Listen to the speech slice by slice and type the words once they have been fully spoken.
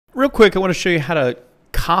Real quick, I want to show you how to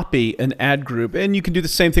copy an ad group, and you can do the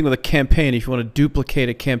same thing with a campaign if you want to duplicate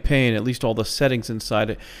a campaign, at least all the settings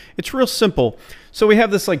inside it. It's real simple. So we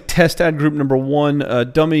have this like test ad group number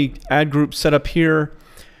 1, dummy ad group set up here.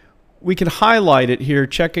 We can highlight it here,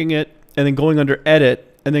 checking it, and then going under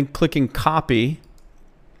edit, and then clicking copy.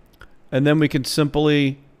 And then we can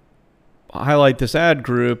simply highlight this ad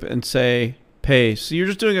group and say paste. So you're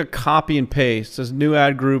just doing a copy and paste. It says new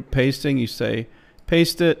ad group, pasting, you say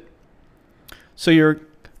paste it. So you're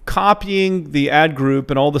copying the ad group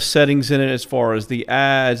and all the settings in it as far as the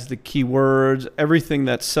ads, the keywords, everything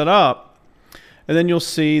that's set up. And then you'll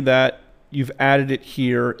see that you've added it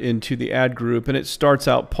here into the ad group, and it starts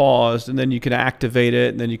out paused, and then you can activate it,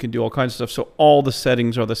 and then you can do all kinds of stuff. So all the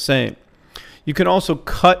settings are the same. You can also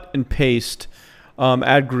cut and paste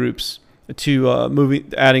ad groups to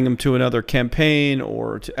adding them to another campaign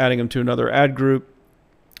or to adding them to another ad group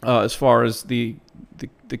as far as the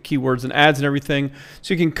keywords and ads and everything.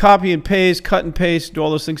 So you can copy and paste, cut and paste, do all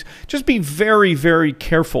those things. Just be very, very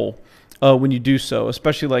careful when you do so,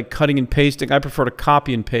 especially like cutting and pasting. I prefer to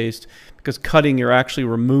copy and paste because cutting, you're actually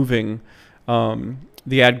removing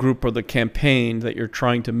the ad group or the campaign that you're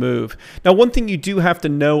trying to move. Now, one thing you do have to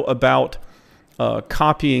know about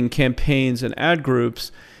copying campaigns and ad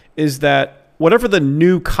groups is that whatever the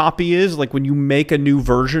new copy is, like when you make a new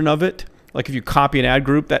version of it, like if you copy an ad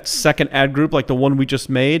group, that second ad group, like the one we just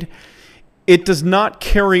made, it does not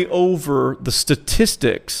carry over the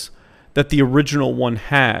statistics that the original one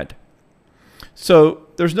had. So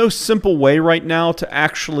there's no simple way right now to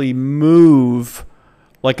actually move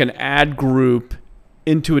like an ad group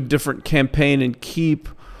into a different campaign and keep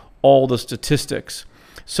all the statistics.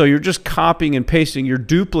 So you're just copying and pasting, you're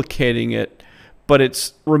duplicating it, but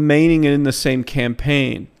it's remaining in the same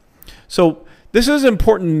campaign. So this is an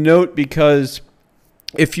important note because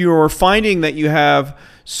if you're finding that you have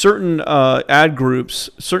certain ad groups,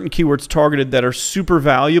 certain keywords targeted that are super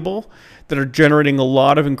valuable, that are generating a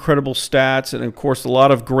lot of incredible stats and, of course, a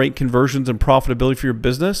lot of great conversions and profitability for your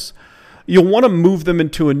business, you'll want to move them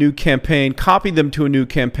into a new campaign, copy them to a new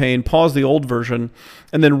campaign, pause the old version,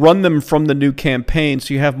 and then run them from the new campaign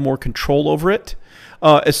so you have more control over it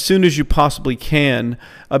as soon as you possibly can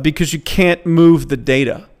because you can't move the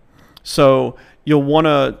data. So you'll want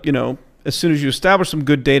to, you know, as soon as you establish some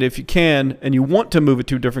good data, if you can, and you want to move it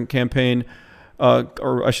to a different campaign,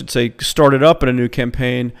 or I should say start it up in a new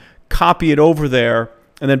campaign, copy it over there,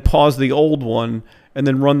 and then pause the old one, and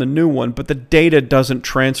then run the new one, but the data doesn't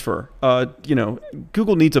transfer. You know,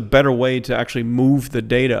 Google needs a better way to actually move the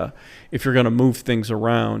data if you're going to move things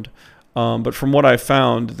around. But from what I've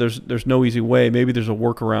found, there's no easy way. Maybe there's a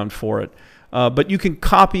workaround for it. But you can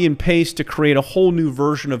copy and paste to create a whole new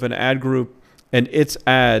version of an ad group and its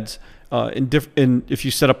ads. If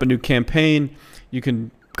you set up a new campaign, you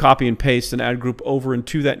can copy and paste an ad group over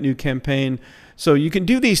into that new campaign. So you can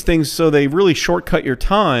do these things so they really shortcut your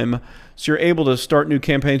time, so you're able to start new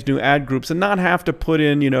campaigns, new ad groups, and not have to put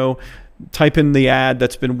in, you know, type in the ad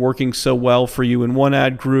that's been working so well for you in one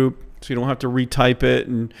ad group, so you don't have to retype it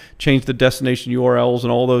and change the destination URLs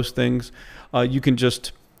and all those things. You can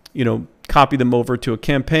just, you know, copy them over to a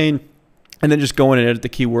campaign and then just go in and edit the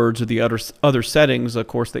keywords or the other settings, of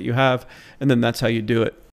course, that you have, and then that's how you do it.